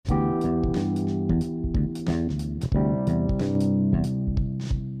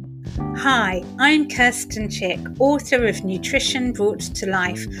Hi, I'm Kirsten Chick, author of Nutrition Brought to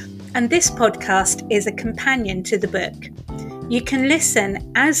Life, and this podcast is a companion to the book. You can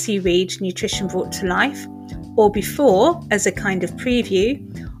listen as you read Nutrition Brought to Life, or before as a kind of preview,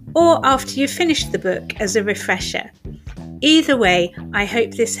 or after you finish the book as a refresher. Either way, I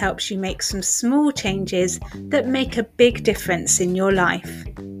hope this helps you make some small changes that make a big difference in your life.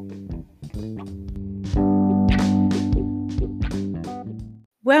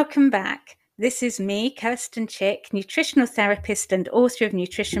 Welcome back. This is me, Kirsten Chick, nutritional therapist and author of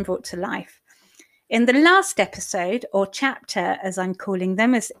Nutrition Brought to Life. In the last episode, or chapter as I'm calling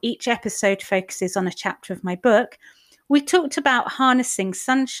them, as each episode focuses on a chapter of my book, we talked about harnessing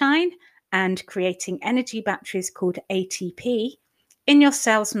sunshine and creating energy batteries called ATP in your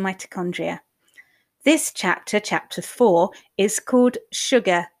cells and mitochondria. This chapter, chapter 4, is called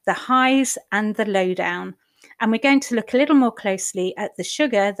Sugar, the Highs and the Lowdown. And we're going to look a little more closely at the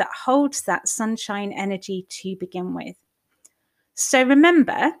sugar that holds that sunshine energy to begin with. So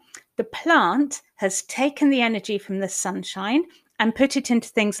remember, the plant has taken the energy from the sunshine and put it into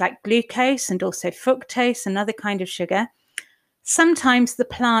things like glucose and also fructose, another kind of sugar. Sometimes the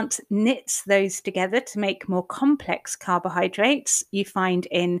plant knits those together to make more complex carbohydrates you find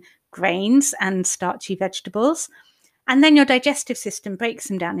in grains and starchy vegetables. And then your digestive system breaks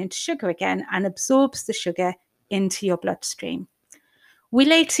them down into sugar again and absorbs the sugar into your bloodstream. We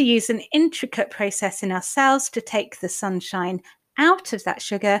later use an intricate process in our cells to take the sunshine out of that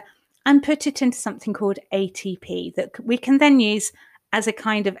sugar and put it into something called ATP that we can then use as a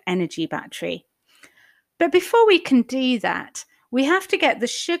kind of energy battery. But before we can do that, we have to get the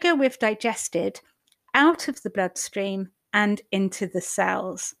sugar we've digested out of the bloodstream and into the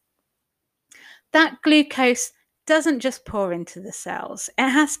cells. That glucose doesn't just pour into the cells. It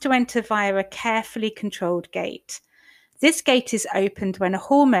has to enter via a carefully controlled gate. This gate is opened when a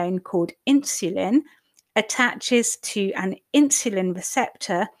hormone called insulin attaches to an insulin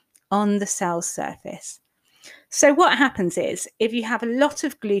receptor on the cell surface. So what happens is, if you have a lot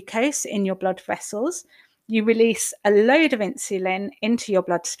of glucose in your blood vessels, you release a load of insulin into your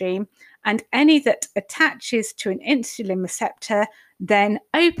bloodstream, and any that attaches to an insulin receptor then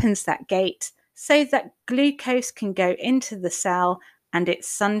opens that gate so that glucose can go into the cell and its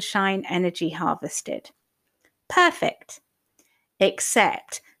sunshine energy harvested. Perfect.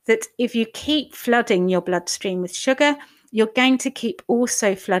 Except that if you keep flooding your bloodstream with sugar, you're going to keep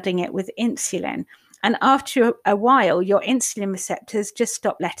also flooding it with insulin. And after a while, your insulin receptors just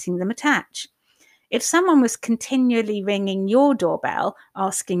stop letting them attach. If someone was continually ringing your doorbell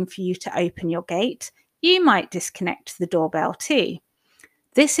asking for you to open your gate, you might disconnect the doorbell too.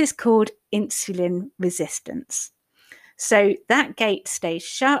 This is called insulin resistance. So that gate stays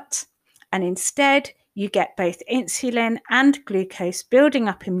shut, and instead you get both insulin and glucose building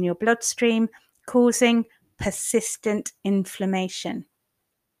up in your bloodstream, causing persistent inflammation.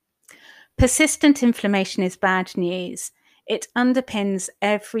 Persistent inflammation is bad news. It underpins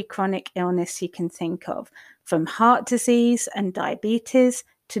every chronic illness you can think of, from heart disease and diabetes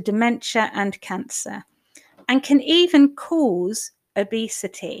to dementia and cancer, and can even cause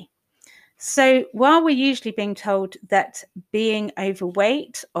obesity. So while we're usually being told that being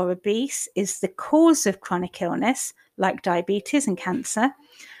overweight or obese is the cause of chronic illness, like diabetes and cancer,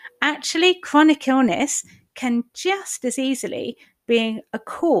 actually chronic illness can just as easily be a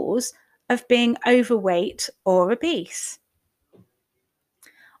cause of being overweight or obese.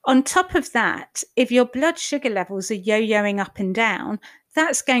 On top of that, if your blood sugar levels are yo-yoing up and down,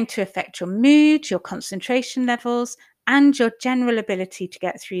 that's going to affect your mood, your concentration levels, and your general ability to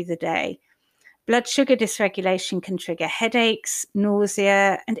get through the day. Blood sugar dysregulation can trigger headaches,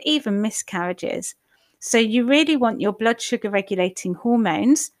 nausea, and even miscarriages. So you really want your blood sugar regulating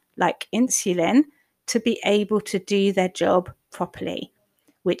hormones, like insulin, to be able to do their job properly,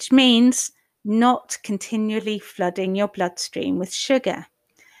 which means not continually flooding your bloodstream with sugar.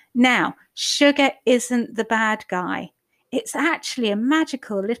 Now, sugar isn't the bad guy. It's actually a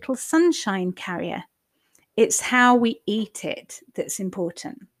magical little sunshine carrier. It's how we eat it that's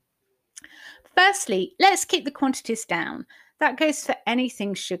important. Firstly, let's keep the quantities down. That goes for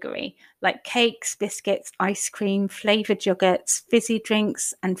anything sugary, like cakes, biscuits, ice cream, flavoured yogurts, fizzy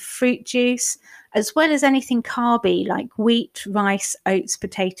drinks, and fruit juice, as well as anything carby like wheat, rice, oats,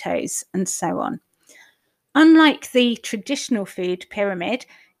 potatoes, and so on. Unlike the traditional food pyramid,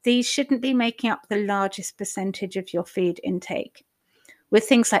 these shouldn't be making up the largest percentage of your food intake. With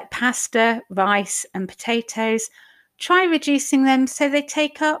things like pasta, rice, and potatoes, try reducing them so they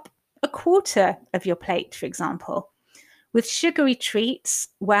take up a quarter of your plate, for example. With sugary treats,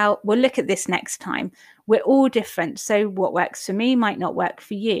 well, we'll look at this next time. We're all different, so what works for me might not work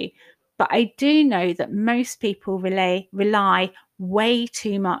for you. but I do know that most people rely way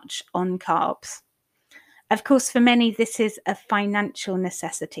too much on carbs. Of course, for many, this is a financial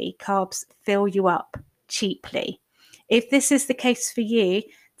necessity. Carbs fill you up cheaply. If this is the case for you,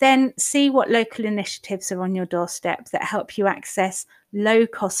 then see what local initiatives are on your doorstep that help you access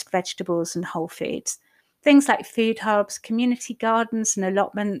low-cost vegetables and whole foods. Things like food hubs, community gardens and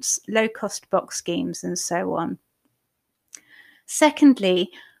allotments, low-cost box schemes, and so on.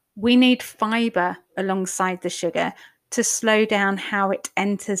 Secondly, we need fibre alongside the sugar to slow down how it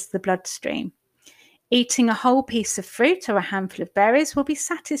enters the bloodstream. Eating a whole piece of fruit or a handful of berries will be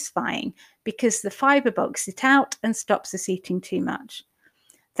satisfying because the fibre bulks it out and stops us eating too much.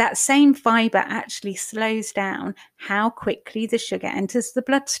 That same fibre actually slows down how quickly the sugar enters the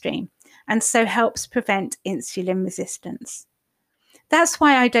bloodstream and so helps prevent insulin resistance. That's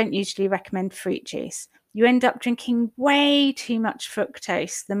why I don't usually recommend fruit juice. You end up drinking way too much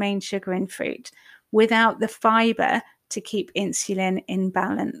fructose, the main sugar in fruit, without the fibre to keep insulin in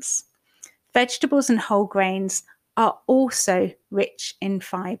balance. Vegetables and whole grains are also rich in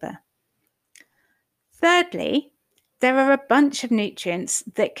fibre. Thirdly, there are a bunch of nutrients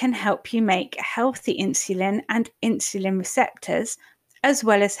that can help you make healthy insulin and insulin receptors, as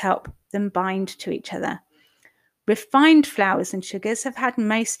well as help them bind to each other. Refined flours and sugars have had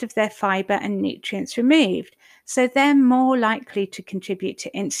most of their fibre and nutrients removed, so they're more likely to contribute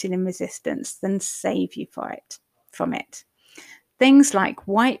to insulin resistance than save you from it. Things like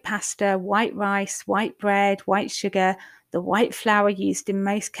white pasta, white rice, white bread, white sugar, the white flour used in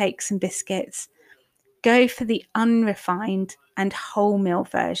most cakes and biscuits. Go for the unrefined and wholemeal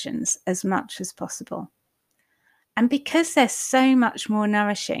versions as much as possible. And because they're so much more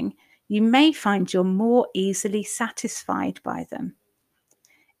nourishing, you may find you're more easily satisfied by them.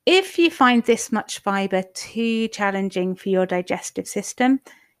 If you find this much fibre too challenging for your digestive system,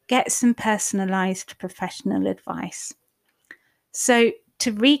 get some personalised professional advice. So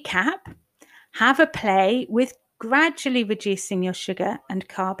to recap, have a play with gradually reducing your sugar and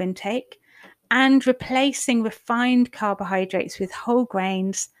carb intake and replacing refined carbohydrates with whole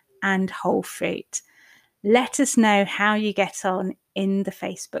grains and whole fruit. Let us know how you get on in the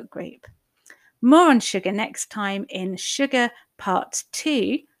Facebook group. More on sugar next time in Sugar Part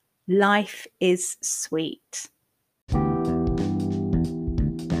 2, Life is Sweet.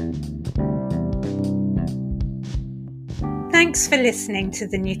 Thanks for listening to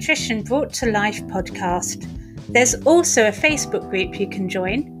the Nutrition Brought to Life podcast. There's also a Facebook group you can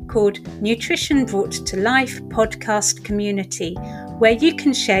join called Nutrition Brought to Life Podcast Community, where you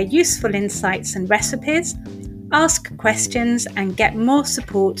can share useful insights and recipes, ask questions, and get more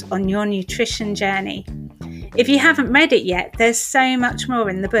support on your nutrition journey. If you haven't read it yet, there's so much more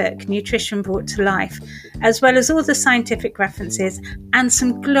in the book, Nutrition Brought to Life, as well as all the scientific references and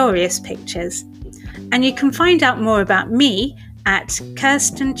some glorious pictures. And you can find out more about me at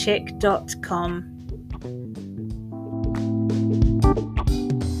kirstenchick.com.